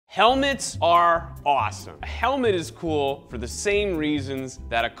Helmets are awesome. A helmet is cool for the same reasons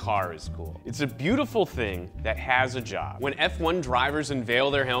that a car is cool. It's a beautiful thing that has a job. When F1 drivers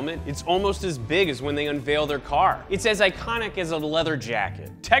unveil their helmet, it's almost as big as when they unveil their car. It's as iconic as a leather jacket.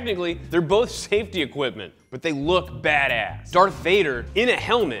 Technically, they're both safety equipment, but they look badass. Darth Vader in a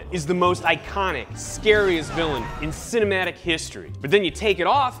helmet is the most iconic, scariest villain in cinematic history. But then you take it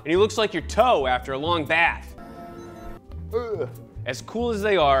off and he looks like your toe after a long bath. Ugh. As cool as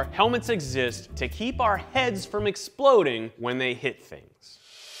they are, helmets exist to keep our heads from exploding when they hit things.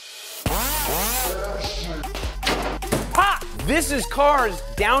 Ha! This is cars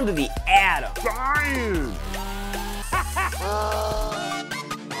down to the atom.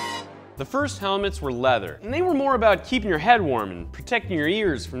 The first helmets were leather, and they were more about keeping your head warm and protecting your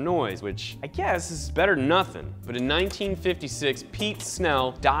ears from noise, which I guess is better than nothing. But in 1956, Pete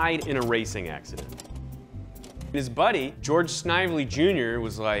Snell died in a racing accident. His buddy, George Snively Jr.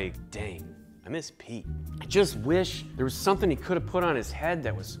 was like, dang, I miss Pete. I just wish there was something he could have put on his head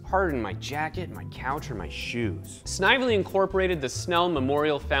that was harder than my jacket, my couch, or my shoes. Snively incorporated the Snell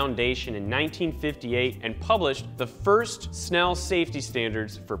Memorial Foundation in 1958 and published the first Snell safety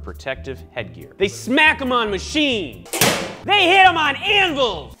standards for protective headgear. They smack them on machines. They hit them on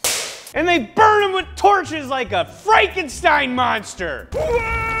anvils. And they burn them with torches like a Frankenstein monster.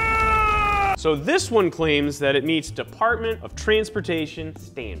 So this one claims that it meets Department of Transportation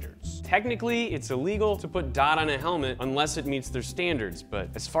standards. Technically, it's illegal to put DOT on a helmet unless it meets their standards, but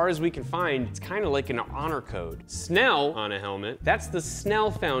as far as we can find, it's kind of like an honor code. Snell on a helmet, that's the Snell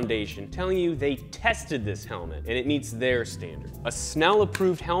Foundation telling you they tested this helmet and it meets their standard. A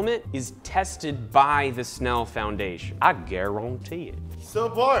Snell-approved helmet is tested by the Snell Foundation. I guarantee it. So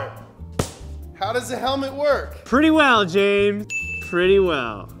Bart, how does a helmet work? Pretty well, James. Pretty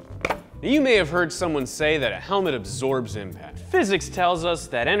well. You may have heard someone say that a helmet absorbs impact. Physics tells us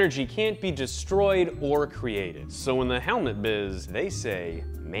that energy can't be destroyed or created. So in the helmet biz, they say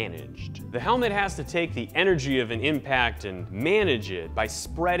managed. The helmet has to take the energy of an impact and manage it by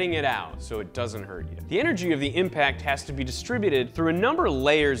spreading it out so it doesn't hurt you. The energy of the impact has to be distributed through a number of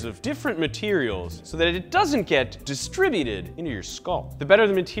layers of different materials so that it doesn't get distributed into your skull. The better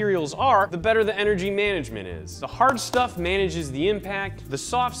the materials are, the better the energy management is. The hard stuff manages the impact, the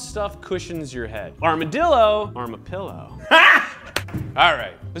soft stuff cushions your head. Armadillo, armapillow. All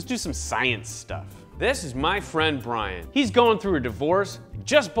right, let's do some science stuff. This is my friend Brian. He's going through a divorce,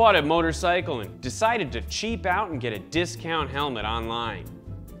 just bought a motorcycle, and decided to cheap out and get a discount helmet online.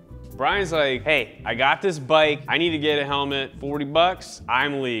 Brian's like, hey, I got this bike, I need to get a helmet, 40 bucks,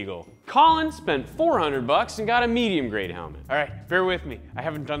 I'm legal. Colin spent 400 bucks and got a medium grade helmet. All right, bear with me, I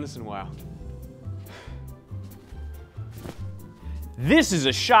haven't done this in a while. This is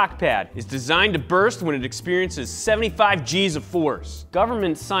a shock pad. It's designed to burst when it experiences 75 G's of force.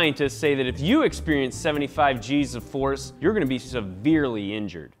 Government scientists say that if you experience 75 G's of force, you're gonna be severely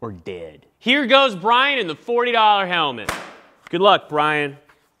injured or dead. Here goes Brian in the $40 helmet. Good luck, Brian.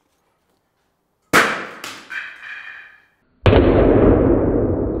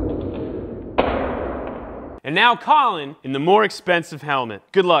 And now Colin in the more expensive helmet.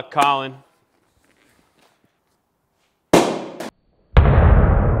 Good luck, Colin.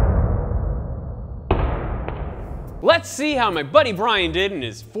 Let's see how my buddy Brian did in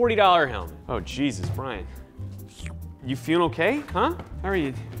his $40 helmet. Oh, Jesus, Brian. You feeling okay, huh? How are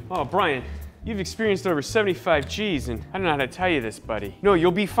you? Oh, Brian, you've experienced over 75 G's, and I don't know how to tell you this, buddy. No,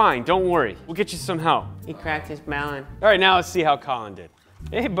 you'll be fine, don't worry. We'll get you some help. He cracked his melon. All right, now let's see how Colin did.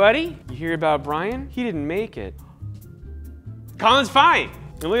 Hey, buddy, you hear about Brian? He didn't make it. Colin's fine.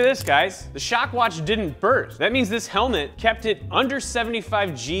 And look at this, guys. The shock watch didn't burst. That means this helmet kept it under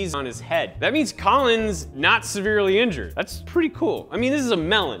 75 G's on his head. That means Colin's not severely injured. That's pretty cool. I mean, this is a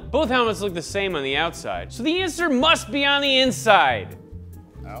melon. Both helmets look the same on the outside. So the answer must be on the inside.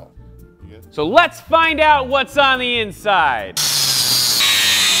 Ow. You good? So let's find out what's on the inside.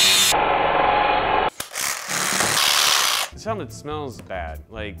 This helmet smells bad.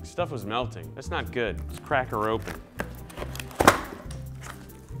 Like stuff was melting. That's not good. Let's crack her open.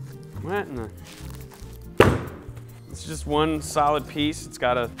 What in the? It's just one solid piece. It's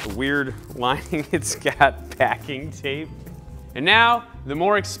got a weird lining. It's got packing tape. And now, the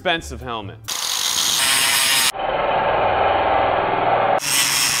more expensive helmet.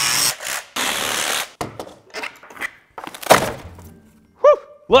 Whew!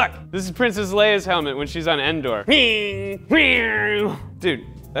 Look, this is Princess Leia's helmet when she's on Endor. Dude,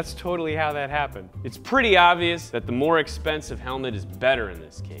 that's totally how that happened. It's pretty obvious that the more expensive helmet is better in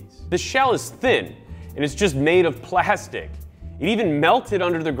this case. The shell is thin, and it's just made of plastic. It even melted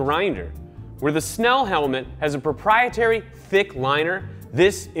under the grinder, where the Snell helmet has a proprietary thick liner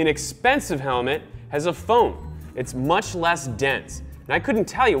This inexpensive helmet has a foam. It's much less dense, and I couldn't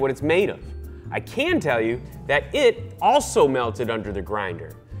tell you what it's made of. I can tell you that it also melted under the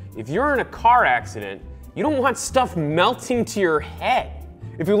grinder. If you're in a car accident, you don't want stuff melting to your head.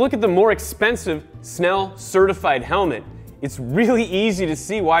 If you look at the more expensive Snell certified helmet, it's really easy to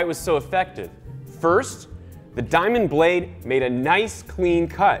see why it was so effective. First, the diamond blade made a nice clean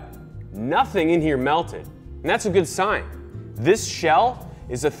cut. Nothing in here melted, and that's a good sign. This shell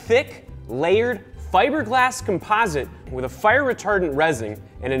is a thick, layered fiberglass composite with a fire retardant resin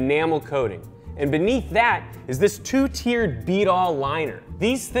and enamel coating. And beneath that is this two-tiered beat-all liner.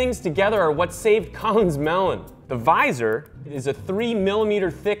 These things together are what saved Colin's melon. The visor is a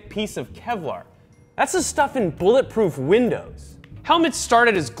 3mm thick piece of Kevlar. That's the stuff in bulletproof windows. Helmets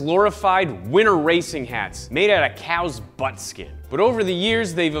started as glorified winter racing hats made out of cow's butt skin. But over the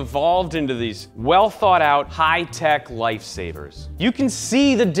years, they've evolved into these well-thought-out, high-tech lifesavers. You can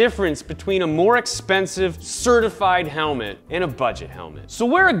see the difference between a more expensive, certified helmet and a budget helmet. So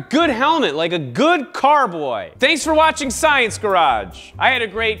wear a good helmet like a good car boy. Thanks for watching Science Garage. I had a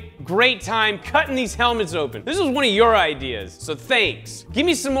great time cutting these helmets open. This was one of your ideas, so thanks. Give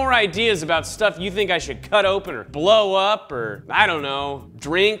me some more ideas about stuff you think I should cut open or blow up or, I don't know,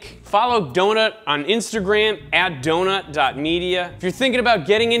 drink. Follow Donut on Instagram @donut.media. If you're thinking about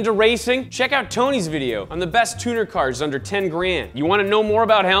getting into racing, check out Tony's video on the best tuner cars under 10 grand. You want to know more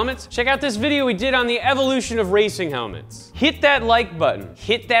about helmets? Check out this video we did on the evolution of racing helmets. Hit that like button.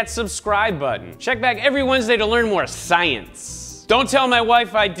 Hit that subscribe button. Check back every Wednesday to learn more science. Don't tell my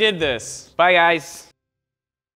wife I did this. Bye, guys.